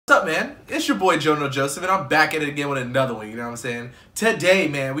What's up, man? It's your boy Joenojoseph, and I'm back at it again with another one, you know what I'm saying? Today,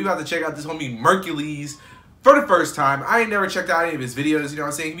 man, we about to check out this homie Merkules for the first time. I ain't never checked out any of his videos, you know what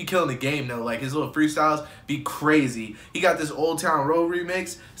I'm saying? He be killing the game, though. Like, his little freestyles be crazy. He got this Old Town Road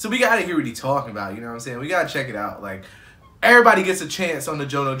remix, so we gotta hear what he's talking about, you know what I'm saying? We gotta check it out. Like, everybody gets a chance on the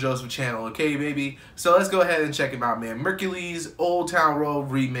Joenojoseph channel, okay, baby? So let's go ahead and check him out, man. Merkules Old Town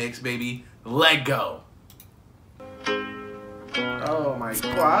Road remix, baby. Let go. Oh, my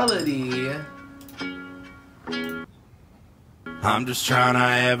quality. I'm just trying to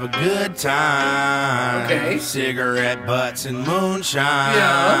have a good time. Okay. Cigarette butts and moonshine.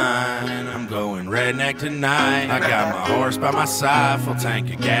 Yeah. I'm going redneck tonight. I got my horse by my side, full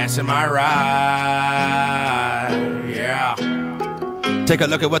tank of gas in my ride. Yeah. Take a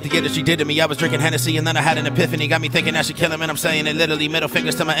look at what the industry did to me. I was drinking Hennessy and then I had an epiphany. Got me thinking I should kill him, and I'm saying it literally. Middle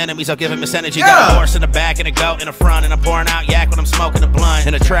fingers to my enemies, I'll give him this energy. Got a horse in the back and a goat in the front, and I'm pouring out yak when I'm smoking a blunt.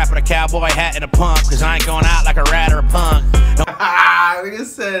 In a trap with a cowboy hat and a pump, cause I ain't going out like a rat or a punk. No. Like I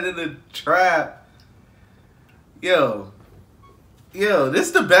said, in a trap. Yo, this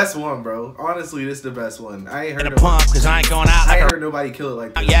is the best one, bro. Honestly, this is the best one. I ain't heard a pump, cause I ain't going out like I ain't heard nobody kill it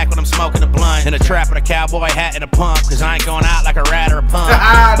like this. Yak when I'm smoking a blunt. In a trap with a cowboy hat and a pump, cause I ain't going out like a rat or a punk.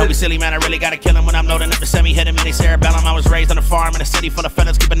 Don't be silly, man, I really gotta kill him when I'm loading up the semi, hitting me, they cerebellum. I was raised on a farm in a city full of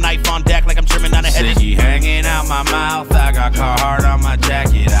fellas, keep a knife on deck like I'm trimming down a head. Sticky hanging out my mouth, I got Carhartt on my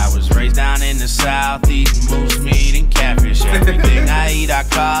jacket. I was raised down in the south, eating moose meat and catfish. Everything I eat, I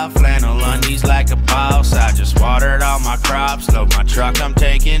call flannel undies like a boss. I just watered all my crops, load my truck, I'm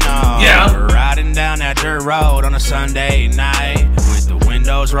taking off. Yeah. We're riding down that dirt road on a Sunday night with the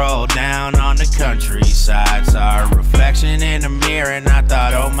windows rolled down on the countryside. Saw a reflection in the mirror and I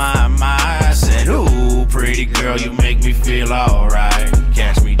thought, oh my. I said, ooh, pretty girl, you make me feel alright.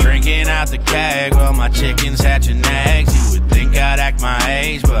 Catch me drinking out the keg while my chicken's hatching eggs. You would think I'd act my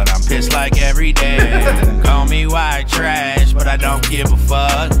age, but I'm pissed like every day. Call me white trash, but I don't give a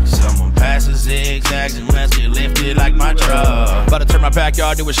fuck. Someone passes zigzags unless you lift it like my truck. But I turn my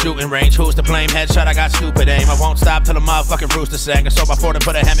backyard to a shooting range. Who's to blame? Headshot, I got stupid aim. I won't stop till the motherfucking rooster sang. I sold my Ford and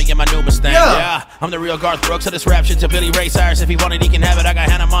put a Hemi in my new Mustang. Yeah, I'm the real Garth Brooks of this rap shit to Billy Ray Cyrus. If he wanted, he can have it. I got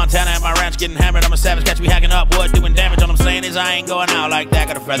Hannah Montana at my ranch getting hammered. I'm a savage, catch me hacking up wood, doing damage. All I'm saying is I ain't going out like that.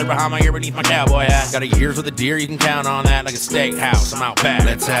 Got a feather behind my ear beneath my cowboy hat. Got a years with a deer, you can count on that. Like a steakhouse, I'm out back.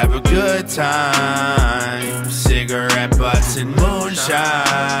 Let's have a good time. Cigarette butts and moonshine.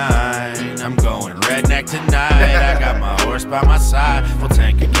 I'm going redneck tonight. I got my horse by my side, full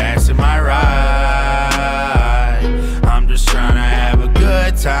tank of gas in my ride. I'm just trying to have a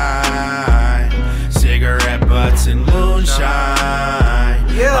good time. Cigarette butts and moonshine.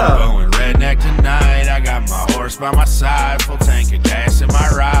 I'm going redneck tonight. I got my horse by my side, full tank of gas in my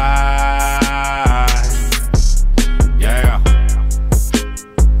ride. Yeah.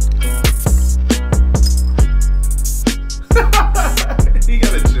 You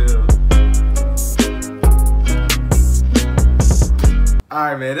gotta chill.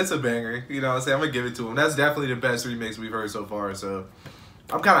 Alright, man, it's a banger. You know what I'm saying? I'm gonna give it to him. That's definitely the best remix we've heard so far, so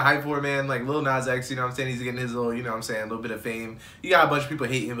I'm kind of hyped for it, man. Like, Lil Nas X, you know what I'm saying? He's getting his little, you know what I'm saying, a little bit of fame. You got a bunch of people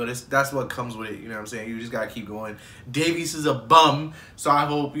hating, but that's what comes with it, you know what I'm saying? You just gotta keep going. Davies is a bum, so I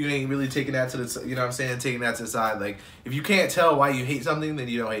hope you ain't really taking that to the, you know what I'm saying, taking that to the side. Like, if you can't tell why you hate something, then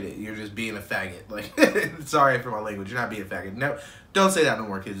you don't hate it. You're just being a faggot. Like, sorry for my language. You're not being a faggot. No, don't say that no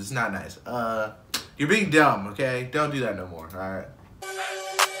more, kids. It's not nice. You're being dumb, okay? Don't do that no more, all right?